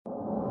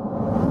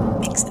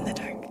Mix in the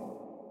Dark.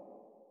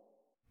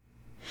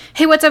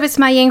 Hey, what's up? It's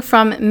Mai Ying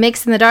from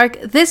Mix in the Dark.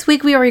 This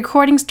week we are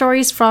recording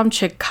stories from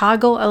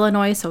Chicago,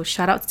 Illinois, so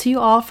shout outs to you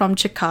all from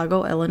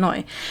Chicago,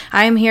 Illinois.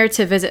 I am here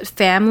to visit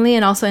family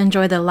and also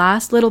enjoy the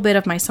last little bit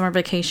of my summer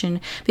vacation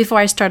before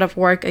I start up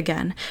work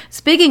again.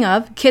 Speaking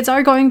of, kids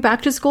are going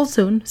back to school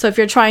soon, so if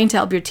you're trying to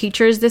help your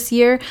teachers this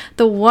year,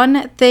 the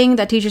one thing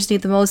that teachers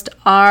need the most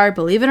are,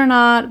 believe it or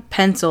not,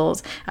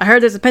 pencils. I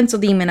heard there's a pencil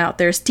demon out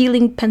there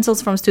stealing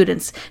pencils from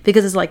students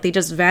because it's like they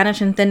just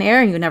vanish in thin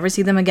air and you never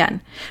see them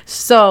again.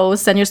 So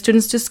send your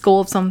students to school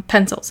with some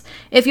pencils.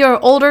 If you're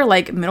older,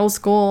 like middle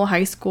school,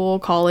 high school,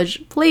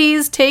 college,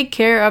 please take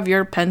care of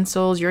your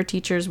pencils. Your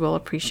teachers will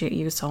appreciate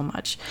you so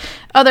much.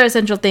 Other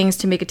essential things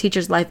to make a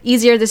teacher's life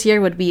easier this year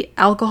would be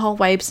alcohol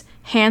wipes,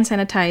 hand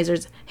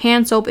sanitizers,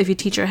 hand soap if your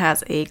teacher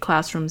has a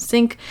classroom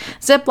sink,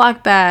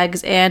 Ziploc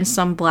bags, and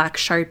some black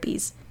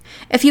Sharpies.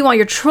 If you want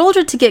your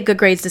children to get good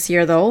grades this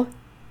year, though,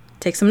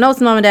 take some notes,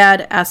 Mom and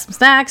Dad, add some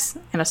snacks,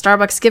 and a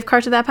Starbucks gift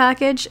card to that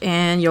package,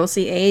 and you'll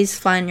see A's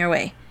flying your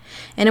way.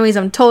 Anyways,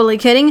 I'm totally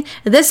kidding.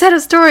 This set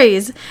of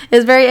stories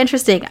is very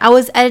interesting. I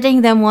was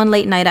editing them one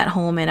late night at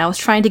home and I was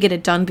trying to get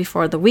it done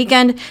before the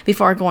weekend,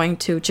 before going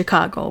to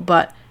Chicago.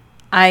 But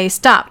I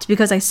stopped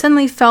because I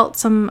suddenly felt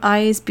some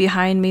eyes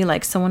behind me,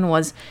 like someone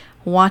was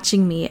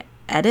watching me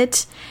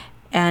edit.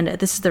 And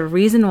this is the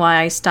reason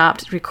why I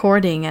stopped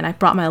recording and I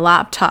brought my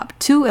laptop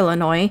to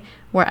Illinois,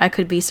 where I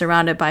could be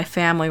surrounded by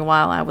family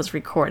while I was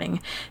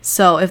recording.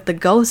 So if the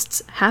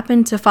ghosts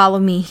happen to follow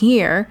me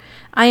here,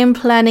 I am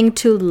planning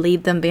to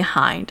leave them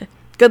behind.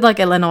 Good luck,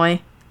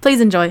 Illinois.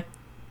 Please enjoy.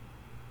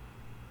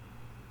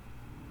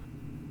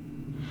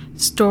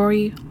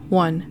 Story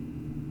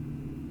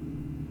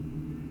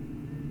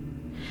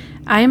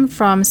 1. I am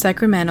from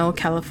Sacramento,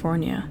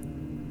 California.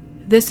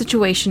 This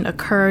situation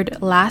occurred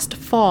last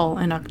fall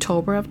in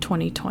October of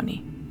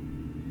 2020.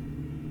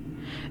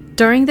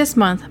 During this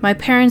month, my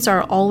parents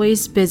are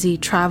always busy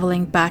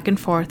traveling back and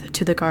forth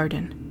to the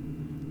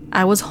garden.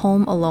 I was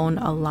home alone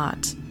a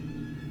lot.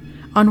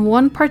 On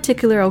one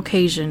particular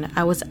occasion,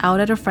 I was out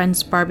at a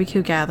friend's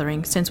barbecue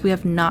gathering since we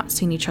have not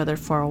seen each other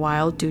for a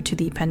while due to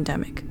the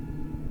pandemic.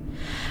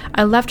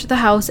 I left the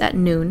house at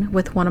noon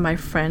with one of my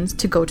friends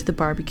to go to the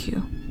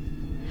barbecue.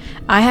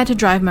 I had to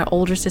drive my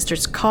older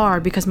sister's car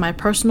because my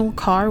personal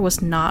car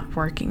was not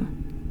working.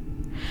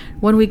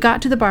 When we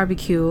got to the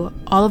barbecue,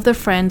 all of the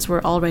friends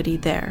were already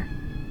there.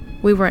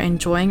 We were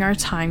enjoying our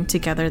time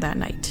together that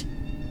night.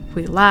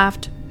 We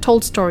laughed,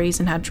 told stories,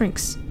 and had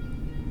drinks.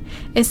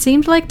 It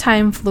seemed like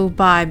time flew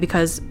by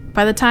because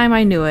by the time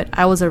I knew it,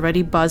 I was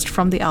already buzzed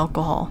from the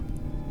alcohol.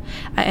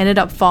 I ended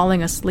up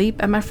falling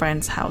asleep at my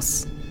friend's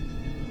house.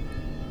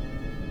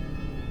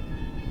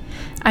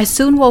 I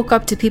soon woke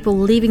up to people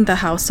leaving the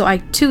house, so I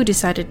too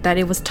decided that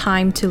it was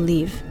time to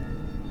leave.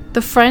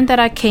 The friend that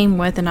I came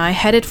with and I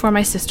headed for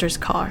my sister's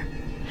car.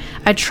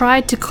 I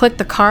tried to click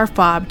the car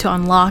fob to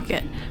unlock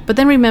it, but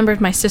then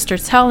remembered my sister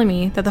telling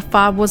me that the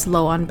fob was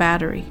low on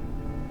battery.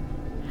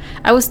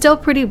 I was still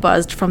pretty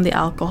buzzed from the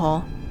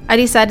alcohol. I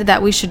decided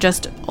that we should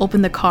just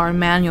open the car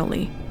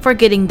manually,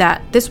 forgetting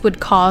that this would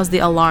cause the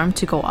alarm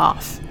to go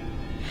off.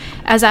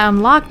 As I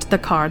unlocked the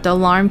car, the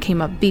alarm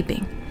came up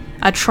beeping.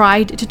 I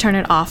tried to turn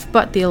it off,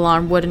 but the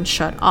alarm wouldn't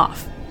shut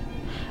off.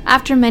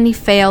 After many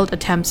failed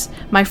attempts,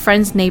 my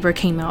friend's neighbor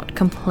came out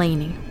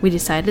complaining. We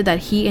decided that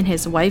he and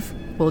his wife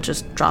will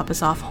just drop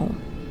us off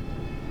home.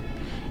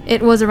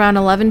 It was around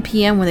 11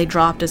 p.m. when they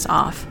dropped us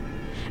off.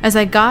 As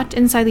I got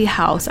inside the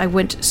house, I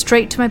went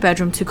straight to my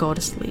bedroom to go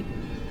to sleep.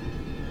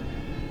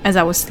 As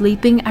I was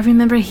sleeping, I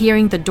remember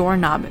hearing the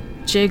doorknob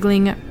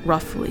jiggling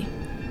roughly.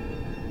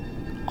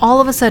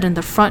 All of a sudden,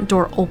 the front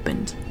door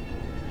opened.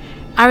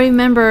 I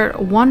remember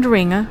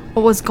wondering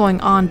what was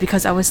going on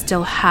because I was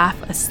still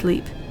half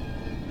asleep.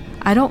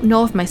 I don't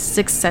know if my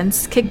sixth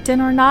sense kicked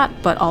in or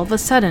not, but all of a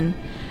sudden,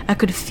 I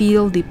could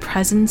feel the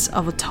presence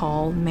of a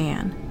tall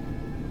man.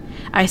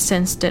 I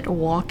sensed it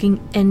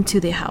walking into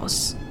the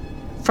house.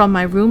 From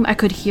my room, I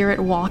could hear it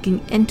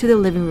walking into the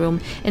living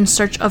room in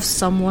search of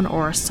someone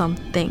or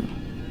something.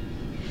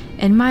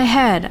 In my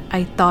head,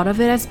 I thought of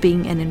it as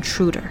being an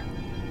intruder.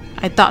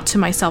 I thought to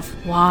myself,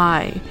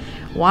 why?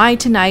 Why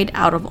tonight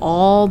out of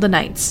all the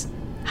nights?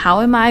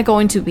 How am I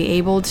going to be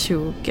able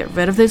to get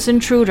rid of this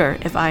intruder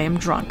if I am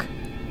drunk?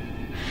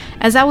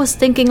 As I was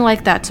thinking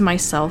like that to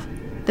myself,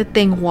 the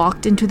thing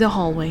walked into the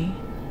hallway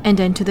and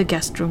into the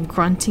guest room,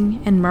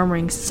 grunting and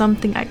murmuring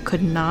something I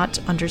could not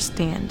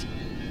understand.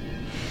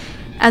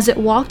 As it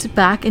walked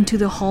back into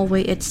the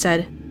hallway, it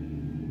said,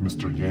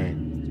 "Mr.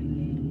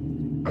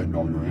 Yang, I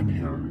know you're in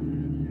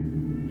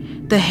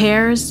here." The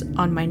hairs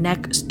on my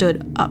neck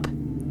stood up.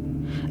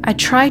 I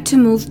tried to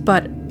move,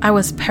 but I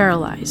was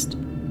paralyzed.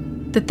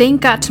 The thing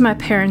got to my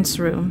parents'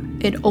 room.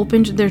 It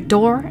opened their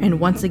door,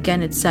 and once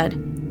again it said,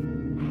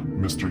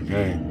 "Mr.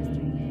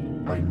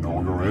 Yang, I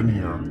know you're in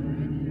here."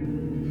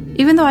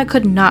 Even though I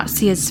could not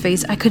see his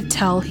face, I could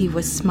tell he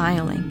was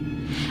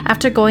smiling.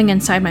 After going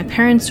inside my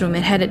parents' room,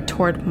 it headed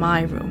toward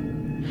my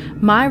room.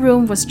 My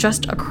room was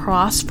just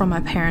across from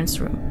my parents'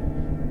 room.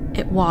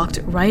 It walked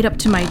right up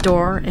to my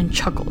door and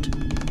chuckled.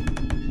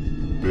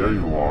 There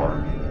you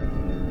are.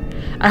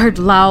 I heard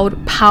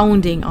loud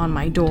pounding on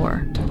my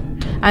door.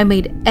 I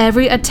made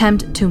every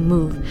attempt to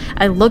move.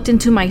 I looked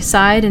into my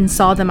side and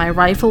saw that my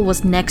rifle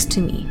was next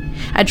to me.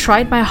 I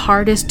tried my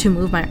hardest to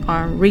move my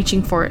arm,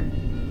 reaching for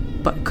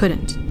it, but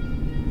couldn't.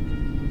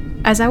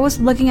 As I was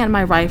looking at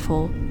my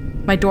rifle,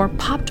 my door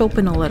popped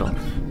open a little.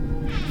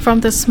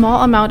 From the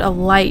small amount of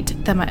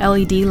light that my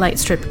LED light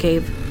strip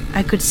gave,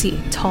 I could see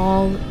a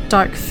tall,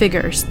 dark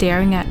figure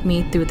staring at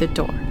me through the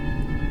door.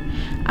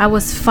 I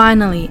was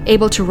finally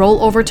able to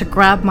roll over to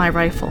grab my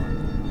rifle.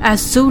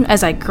 As soon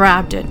as I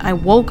grabbed it, I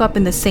woke up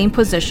in the same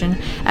position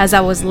as I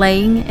was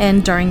laying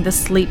in during the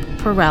sleep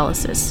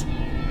paralysis.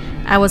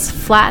 I was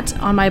flat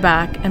on my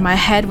back and my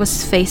head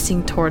was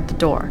facing toward the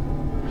door.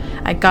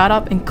 I got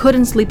up and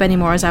couldn't sleep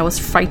anymore as I was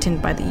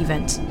frightened by the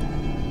event.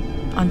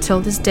 Until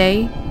this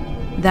day,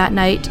 that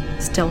night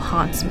still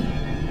haunts me.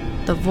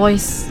 The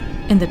voice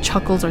and the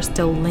chuckles are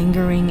still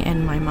lingering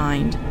in my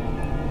mind.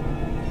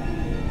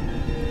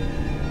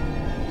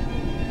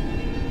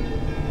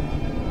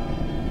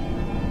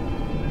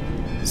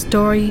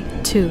 Story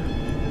 2.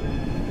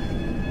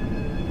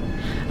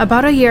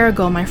 About a year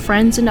ago, my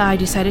friends and I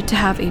decided to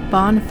have a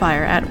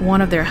bonfire at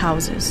one of their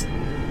houses.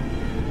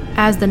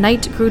 As the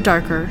night grew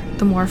darker,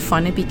 the more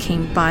fun it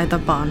became by the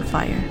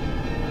bonfire.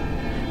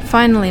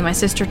 Finally, my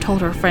sister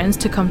told her friends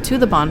to come to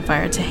the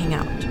bonfire to hang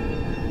out.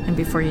 And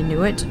before you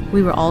knew it,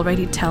 we were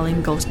already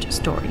telling ghost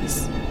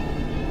stories.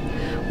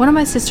 One of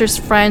my sister's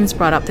friends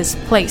brought up this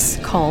place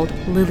called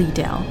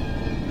Lilydale.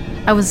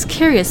 I was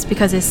curious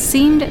because it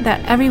seemed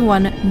that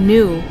everyone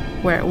knew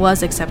where it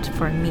was except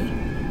for me.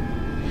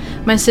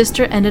 My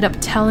sister ended up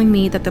telling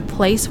me that the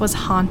place was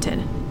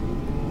haunted.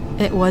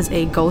 It was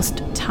a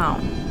ghost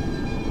town.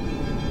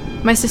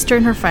 My sister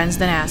and her friends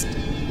then asked,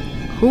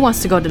 "Who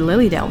wants to go to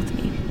Lilydale with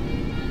me?"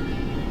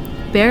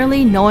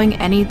 Barely knowing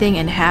anything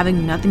and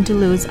having nothing to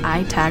lose,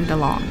 I tagged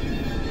along.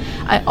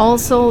 I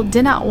also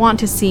did not want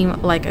to seem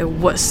like a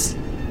wuss.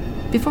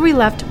 Before we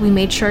left, we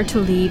made sure to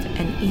leave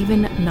an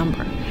even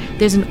number.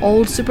 There's an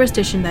old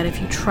superstition that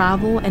if you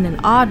travel in an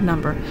odd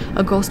number,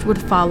 a ghost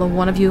would follow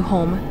one of you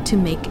home to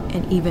make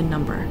an even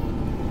number.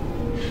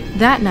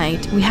 That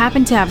night, we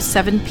happened to have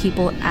 7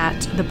 people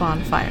at the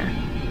bonfire.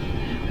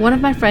 One of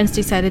my friends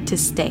decided to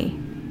stay.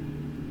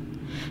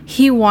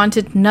 He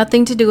wanted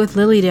nothing to do with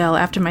Lilydale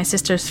after my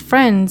sister's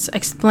friends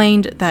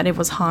explained that it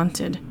was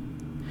haunted.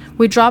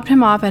 We dropped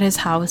him off at his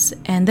house,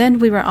 and then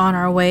we were on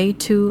our way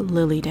to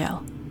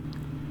Lilydale.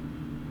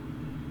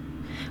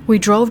 We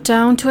drove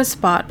down to a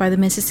spot by the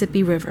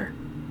Mississippi River.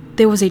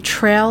 There was a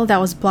trail that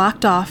was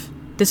blocked off.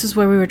 This is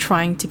where we were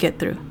trying to get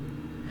through.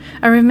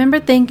 I remember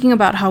thinking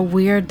about how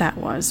weird that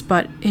was,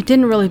 but it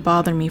didn't really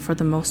bother me for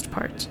the most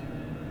part.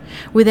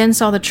 We then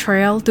saw the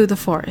trail through the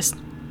forest,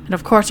 and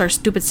of course our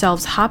stupid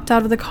selves hopped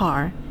out of the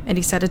car and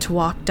decided to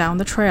walk down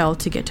the trail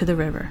to get to the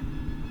river.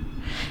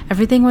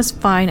 Everything was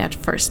fine at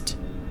first,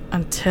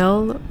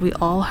 until we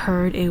all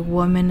heard a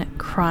woman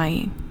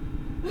crying.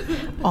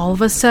 All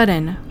of a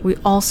sudden, we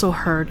also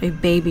heard a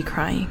baby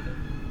crying.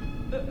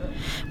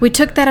 We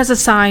took that as a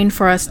sign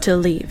for us to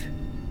leave.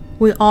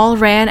 We all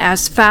ran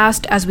as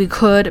fast as we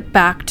could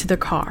back to the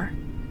car.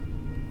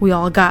 We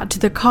all got to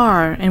the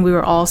car and we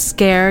were all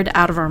scared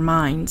out of our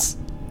minds.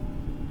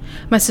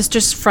 My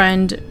sister's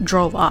friend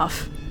drove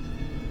off.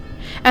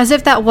 As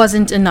if that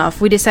wasn't enough,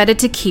 we decided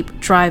to keep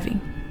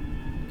driving.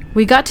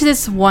 We got to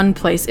this one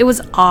place. It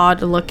was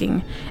odd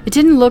looking. It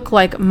didn't look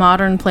like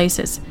modern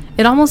places.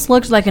 It almost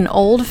looked like an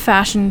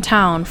old-fashioned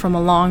town from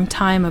a long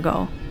time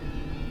ago.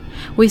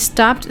 We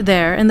stopped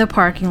there in the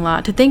parking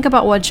lot to think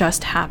about what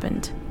just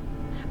happened.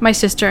 My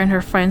sister and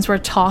her friends were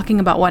talking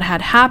about what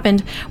had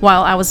happened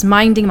while I was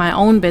minding my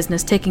own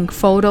business, taking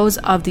photos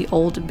of the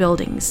old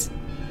buildings.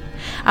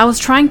 I was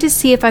trying to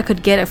see if I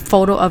could get a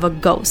photo of a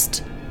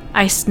ghost.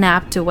 I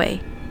snapped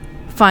away.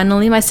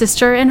 Finally, my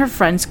sister and her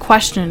friends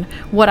questioned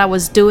what I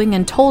was doing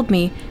and told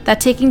me that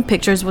taking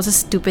pictures was a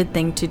stupid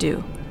thing to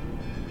do.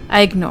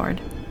 I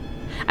ignored.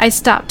 I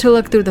stopped to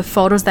look through the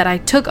photos that I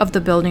took of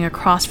the building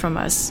across from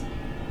us.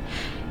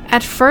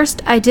 At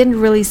first, I didn't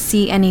really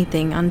see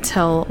anything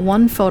until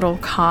one photo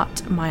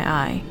caught my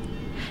eye.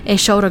 It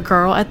showed a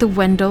girl at the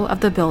window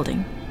of the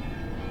building.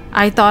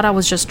 I thought I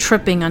was just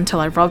tripping until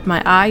I rubbed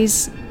my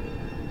eyes,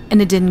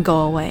 and it didn't go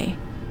away.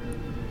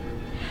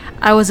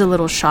 I was a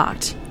little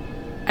shocked.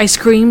 I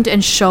screamed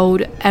and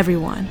showed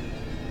everyone.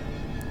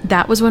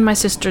 That was when my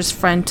sister's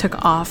friend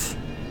took off,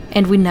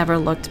 and we never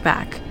looked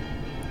back.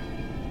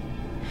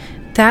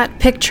 That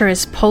picture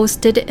is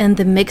posted in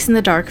the Mix in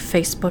the Dark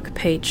Facebook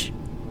page.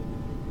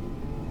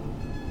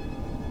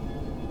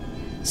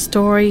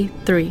 Story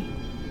 3.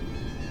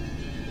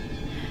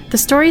 The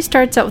story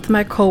starts out with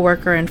my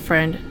coworker and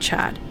friend,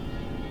 Chad.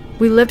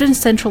 We lived in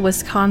central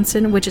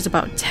Wisconsin, which is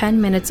about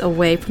 10 minutes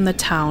away from the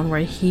town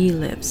where he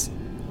lives.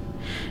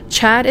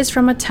 Chad is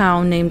from a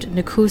town named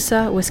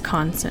Nakusa,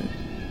 Wisconsin.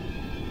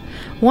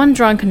 One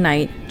drunk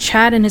night,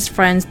 Chad and his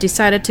friends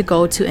decided to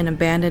go to an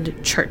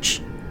abandoned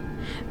church.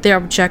 Their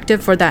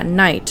objective for that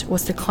night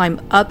was to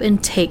climb up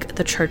and take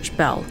the church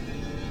bell.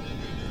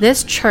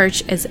 This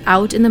church is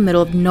out in the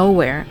middle of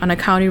nowhere on a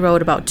county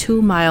road about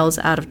 2 miles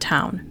out of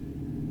town.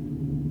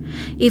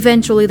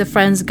 Eventually, the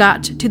friends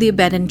got to the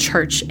abandoned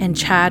church and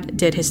Chad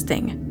did his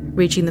thing,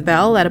 reaching the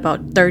bell at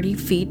about 30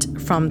 feet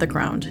from the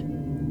ground.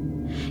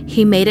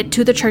 He made it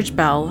to the church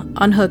bell,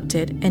 unhooked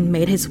it, and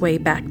made his way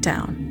back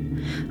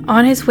down.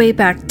 On his way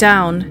back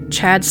down,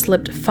 Chad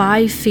slipped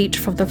 5 feet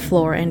from the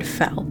floor and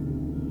fell.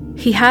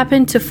 He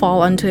happened to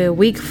fall onto a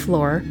weak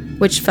floor,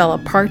 which fell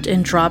apart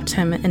and dropped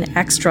him an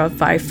extra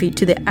 5 feet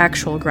to the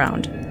actual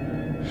ground.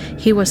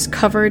 He was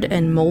covered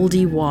in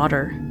moldy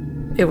water.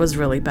 It was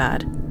really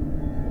bad.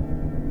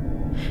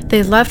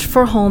 They left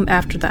for home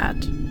after that.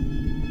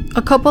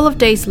 A couple of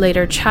days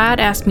later, Chad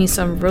asked me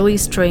some really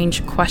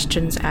strange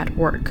questions at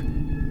work.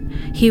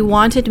 He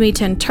wanted me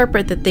to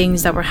interpret the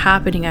things that were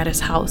happening at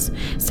his house,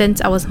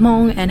 since I was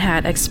Hmong and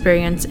had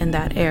experience in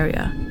that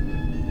area.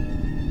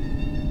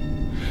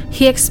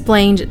 He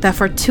explained that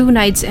for 2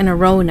 nights in a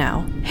row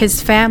now,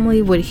 his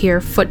family would hear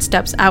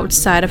footsteps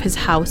outside of his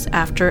house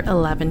after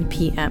 11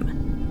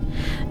 p.m.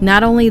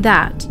 Not only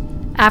that,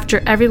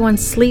 after everyone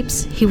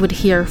sleeps, he would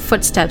hear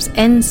footsteps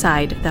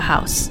inside the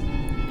house.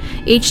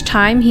 Each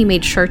time he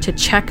made sure to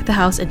check the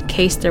house in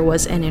case there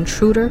was an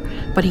intruder,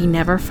 but he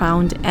never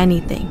found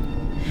anything.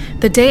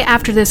 The day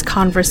after this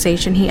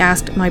conversation, he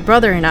asked my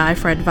brother and I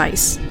for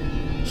advice.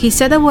 He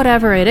said that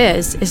whatever it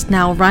is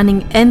now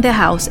running in the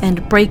house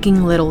and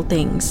breaking little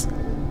things.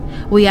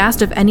 We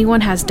asked if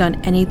anyone has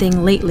done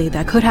anything lately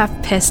that could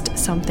have pissed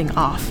something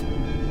off.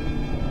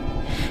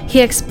 He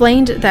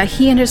explained that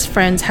he and his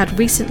friends had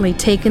recently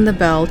taken the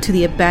bell to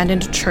the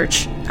abandoned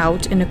church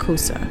out in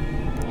Nakusa.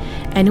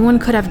 Anyone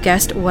could have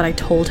guessed what I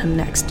told him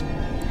next.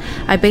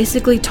 I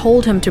basically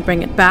told him to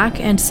bring it back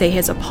and say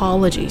his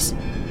apologies.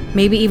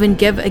 Maybe even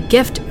give a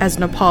gift as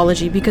an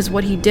apology because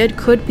what he did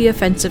could be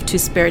offensive to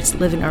spirits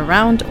living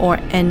around or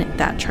in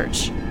that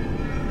church.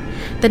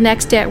 The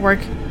next day at work,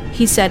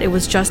 he said it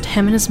was just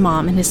him and his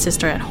mom and his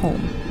sister at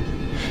home.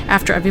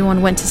 After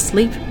everyone went to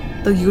sleep,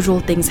 the usual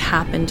things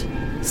happened.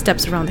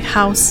 Steps around the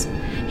house,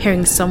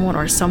 hearing someone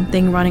or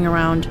something running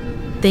around,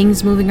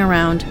 things moving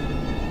around.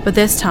 But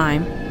this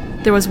time,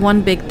 there was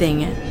one big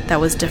thing that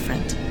was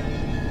different.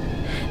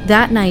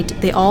 That night,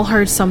 they all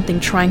heard something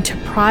trying to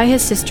pry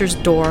his sister's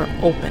door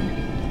open.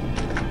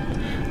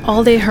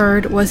 All they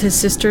heard was his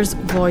sister's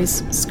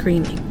voice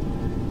screaming.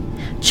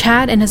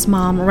 Chad and his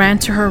mom ran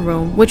to her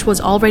room, which was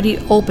already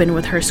open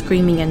with her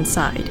screaming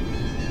inside.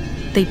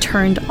 They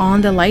turned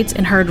on the lights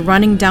and heard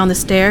running down the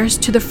stairs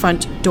to the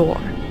front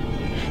door.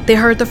 They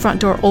heard the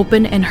front door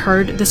open and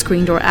heard the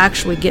screen door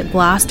actually get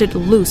blasted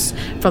loose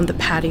from the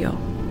patio.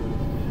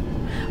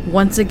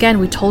 Once again,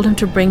 we told him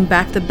to bring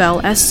back the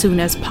bell as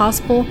soon as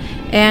possible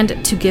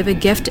and to give a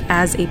gift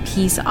as a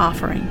peace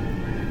offering.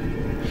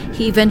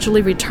 He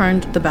eventually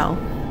returned the bell.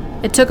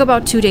 It took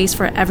about 2 days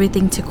for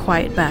everything to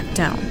quiet back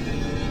down.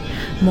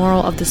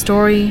 Moral of the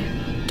story,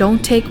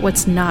 don't take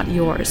what's not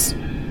yours.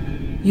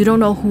 You don't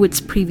know who its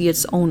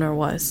previous owner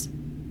was.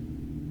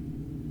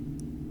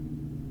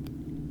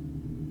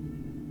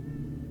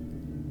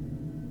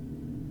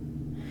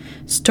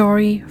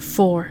 Story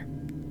 4.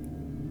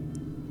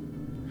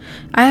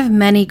 I have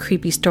many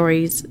creepy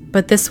stories,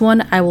 but this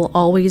one I will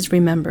always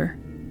remember.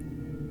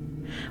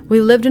 We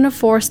lived in a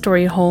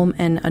 4-story home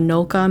in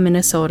Anoka,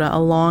 Minnesota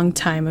a long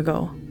time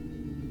ago.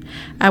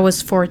 I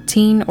was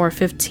 14 or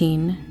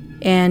 15,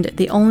 and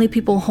the only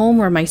people home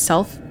were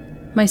myself,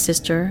 my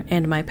sister,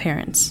 and my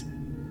parents.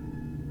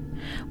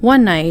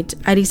 One night,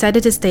 I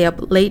decided to stay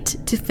up late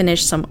to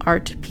finish some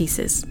art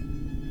pieces.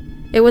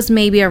 It was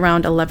maybe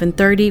around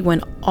 11:30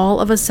 when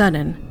all of a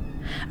sudden,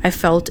 I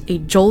felt a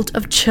jolt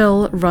of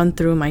chill run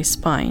through my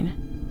spine.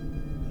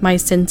 My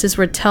senses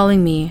were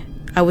telling me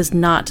I was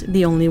not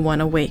the only one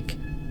awake.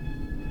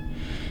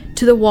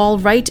 To the wall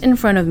right in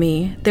front of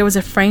me, there was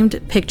a framed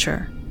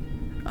picture.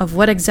 Of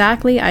what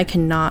exactly, I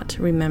cannot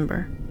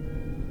remember.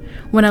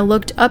 When I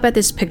looked up at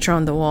this picture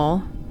on the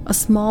wall, a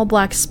small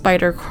black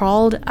spider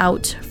crawled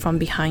out from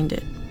behind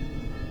it.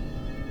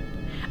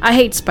 I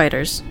hate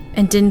spiders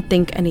and didn't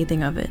think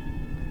anything of it.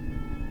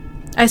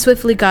 I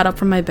swiftly got up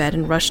from my bed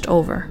and rushed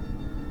over.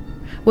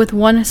 With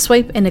one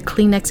swipe and a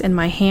Kleenex in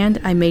my hand,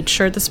 I made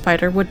sure the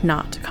spider would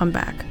not come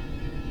back.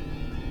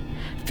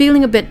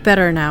 Feeling a bit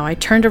better now, I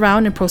turned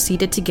around and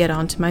proceeded to get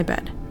onto my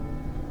bed.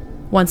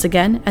 Once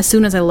again, as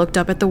soon as I looked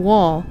up at the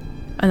wall,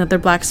 another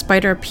black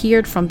spider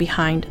appeared from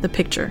behind the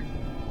picture.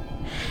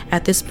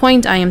 At this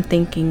point, I am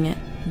thinking,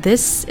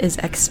 this is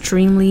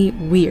extremely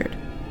weird.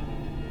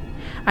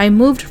 I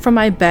moved from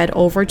my bed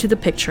over to the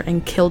picture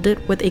and killed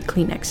it with a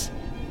Kleenex.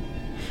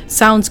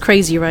 Sounds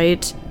crazy,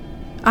 right?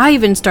 I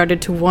even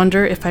started to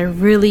wonder if I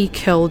really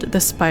killed the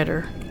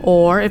spider,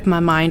 or if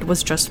my mind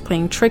was just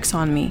playing tricks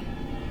on me.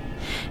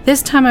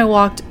 This time I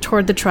walked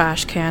toward the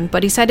trash can,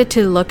 but decided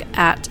to look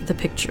at the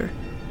picture.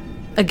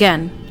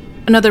 Again,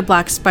 another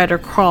black spider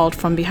crawled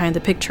from behind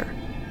the picture.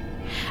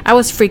 I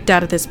was freaked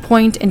out at this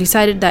point and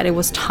decided that it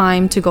was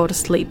time to go to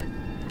sleep.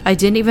 I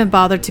didn't even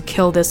bother to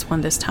kill this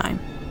one this time.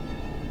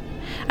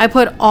 I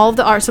put all of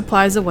the art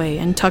supplies away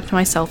and tucked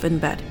myself in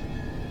bed.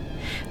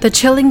 The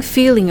chilling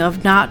feeling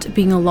of not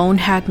being alone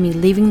had me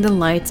leaving the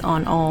lights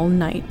on all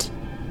night.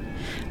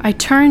 I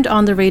turned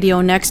on the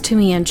radio next to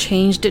me and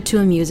changed it to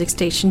a music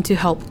station to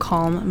help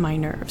calm my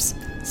nerves.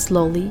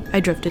 Slowly, I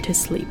drifted to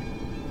sleep.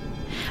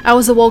 I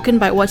was awoken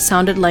by what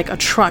sounded like a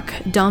truck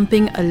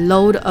dumping a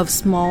load of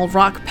small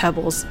rock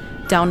pebbles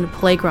down the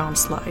playground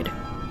slide.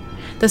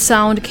 The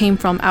sound came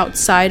from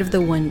outside of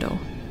the window.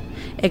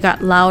 It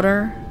got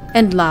louder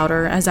and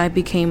louder as I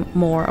became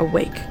more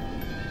awake.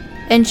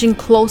 Inching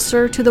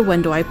closer to the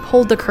window, I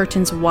pulled the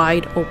curtains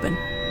wide open.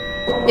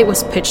 It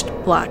was pitch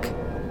black.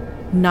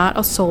 Not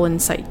a soul in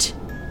sight.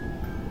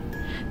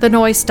 The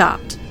noise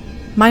stopped.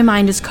 My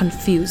mind is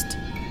confused.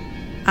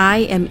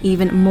 I am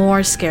even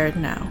more scared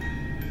now.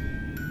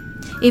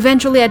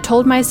 Eventually, I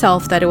told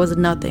myself that it was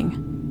nothing.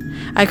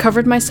 I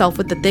covered myself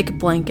with the thick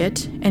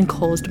blanket and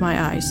closed my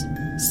eyes,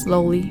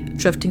 slowly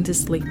drifting to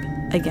sleep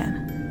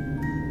again.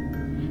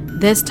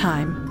 This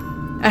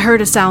time, I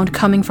heard a sound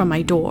coming from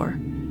my door.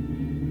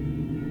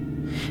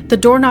 The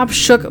doorknob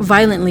shook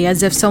violently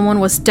as if someone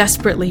was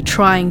desperately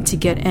trying to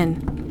get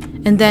in.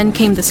 And then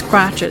came the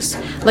scratches,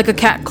 like a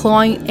cat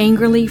clawing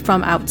angrily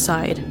from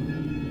outside.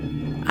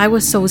 I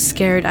was so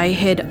scared I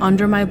hid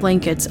under my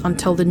blankets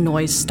until the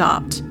noise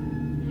stopped.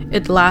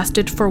 It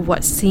lasted for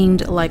what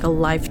seemed like a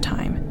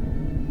lifetime.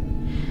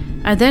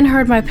 I then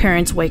heard my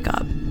parents wake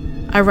up.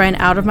 I ran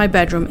out of my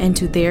bedroom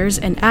into theirs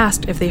and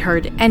asked if they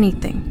heard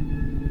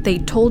anything. They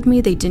told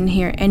me they didn't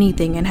hear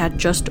anything and had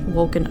just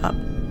woken up.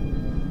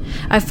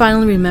 I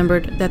finally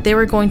remembered that they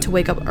were going to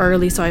wake up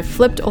early, so I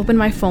flipped open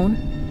my phone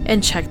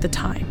and checked the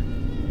time.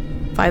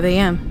 5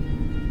 a.m.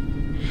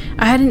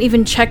 I hadn't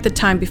even checked the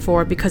time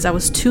before because I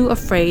was too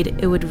afraid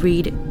it would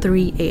read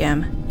 3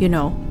 a.m.,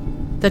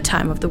 the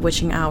time of the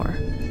witching hour.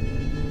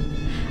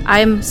 I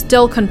am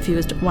still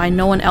confused why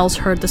no one else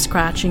heard the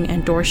scratching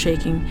and door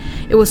shaking.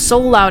 It was so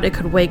loud it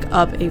could wake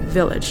up a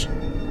village.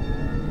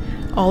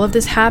 All of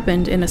this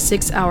happened in a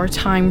 6-hour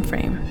time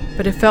frame,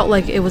 but it felt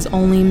like it was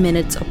only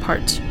minutes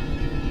apart.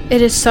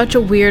 It is such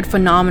a weird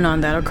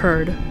phenomenon that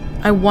occurred.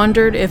 I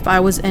wondered if I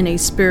was in a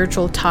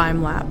spiritual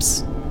time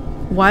lapse.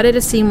 Why did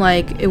it seem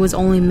like it was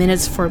only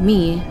minutes for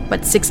me,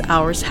 but 6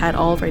 hours had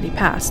already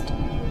passed?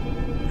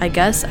 I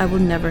guess I will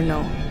never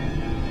know.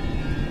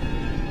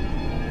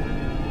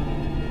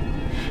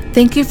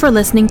 Thank you for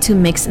listening to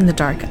Mix in the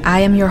Dark. I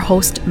am your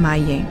host, Mai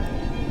Yang.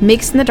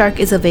 Mix in the Dark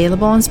is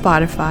available on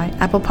Spotify,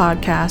 Apple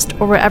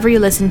Podcast, or wherever you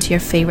listen to your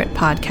favorite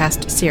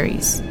podcast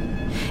series.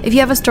 If you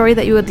have a story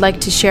that you would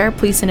like to share,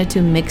 please send it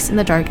to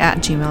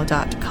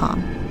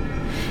mixinthedark@gmail.com.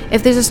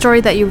 If there's a story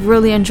that you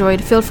really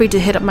enjoyed, feel free to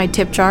hit up my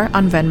tip jar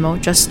on Venmo.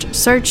 Just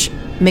search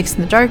Mix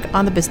in the Dark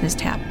on the business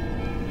tab.